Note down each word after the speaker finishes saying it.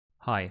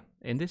Hi,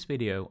 in this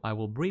video I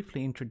will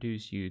briefly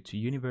introduce you to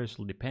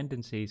Universal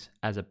Dependencies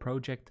as a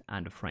project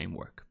and a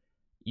framework.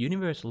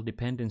 Universal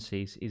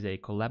Dependencies is a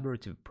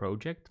collaborative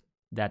project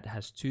that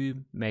has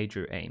two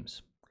major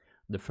aims.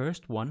 The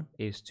first one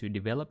is to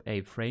develop a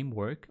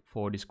framework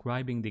for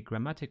describing the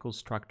grammatical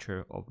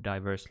structure of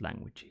diverse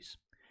languages.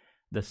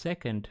 The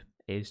second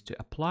is to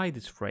apply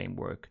this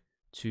framework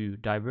to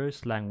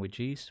diverse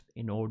languages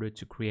in order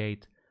to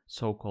create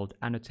so-called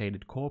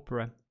annotated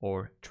corpora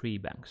or tree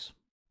banks.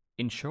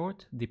 In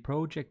short, the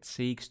project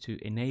seeks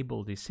to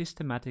enable the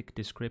systematic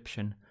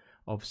description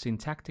of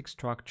syntactic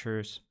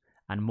structures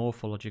and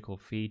morphological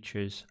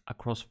features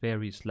across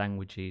various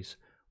languages,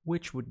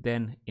 which would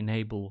then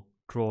enable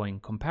drawing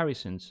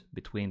comparisons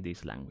between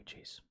these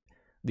languages.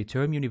 The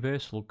term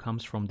universal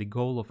comes from the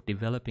goal of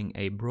developing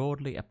a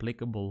broadly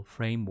applicable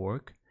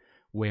framework,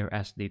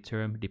 whereas the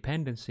term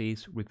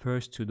dependencies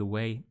refers to the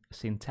way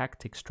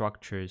syntactic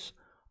structures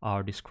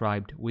are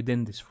described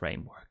within this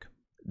framework.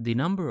 The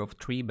number of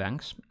tree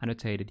banks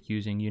annotated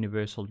using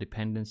universal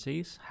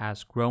dependencies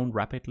has grown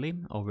rapidly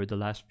over the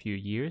last few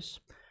years,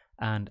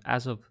 and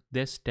as of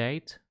this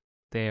date,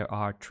 there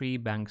are tree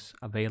banks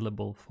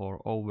available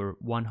for over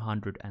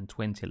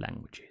 120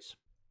 languages.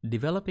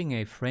 Developing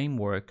a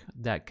framework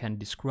that can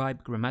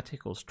describe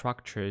grammatical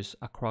structures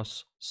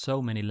across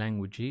so many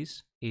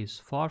languages is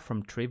far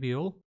from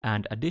trivial,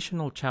 and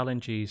additional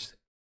challenges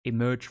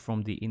emerge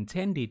from the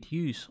intended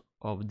use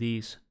of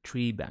these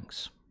tree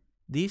banks.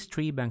 These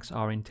tree banks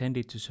are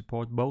intended to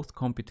support both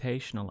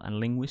computational and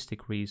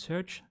linguistic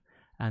research,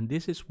 and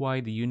this is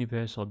why the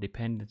Universal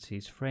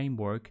Dependencies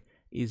framework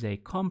is a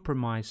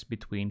compromise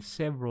between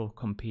several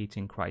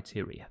competing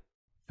criteria.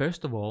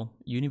 First of all,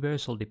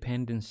 Universal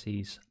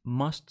Dependencies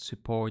must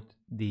support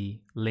the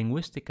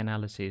linguistic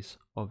analysis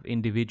of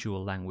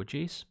individual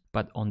languages,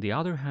 but on the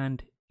other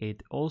hand,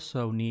 it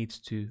also needs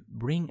to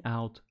bring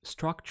out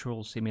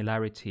structural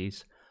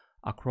similarities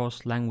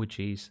across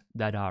languages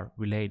that are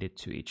related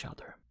to each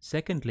other.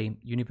 Secondly,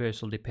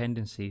 universal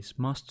dependencies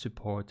must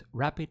support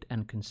rapid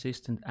and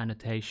consistent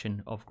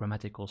annotation of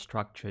grammatical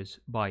structures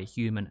by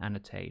human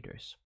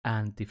annotators.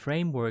 And the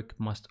framework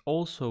must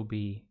also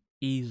be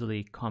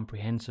easily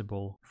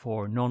comprehensible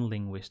for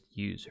non-linguist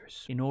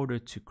users in order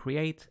to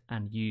create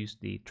and use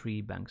the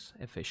tree banks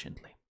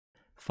efficiently.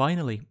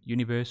 Finally,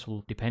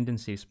 universal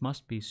dependencies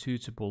must be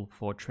suitable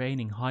for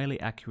training highly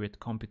accurate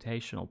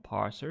computational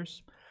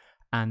parsers,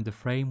 and the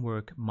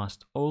framework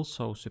must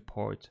also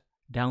support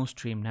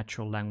downstream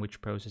natural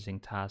language processing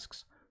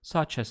tasks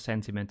such as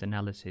sentiment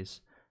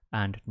analysis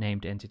and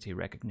named entity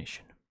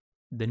recognition.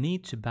 The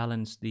need to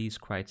balance these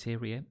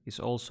criteria is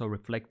also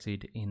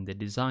reflected in the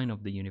design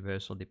of the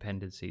Universal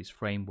Dependencies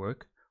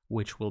framework,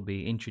 which will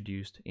be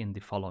introduced in the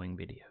following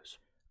videos.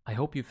 I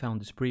hope you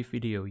found this brief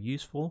video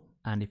useful,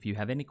 and if you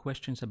have any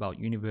questions about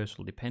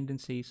universal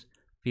dependencies,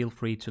 feel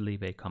free to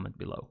leave a comment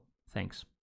below. Thanks.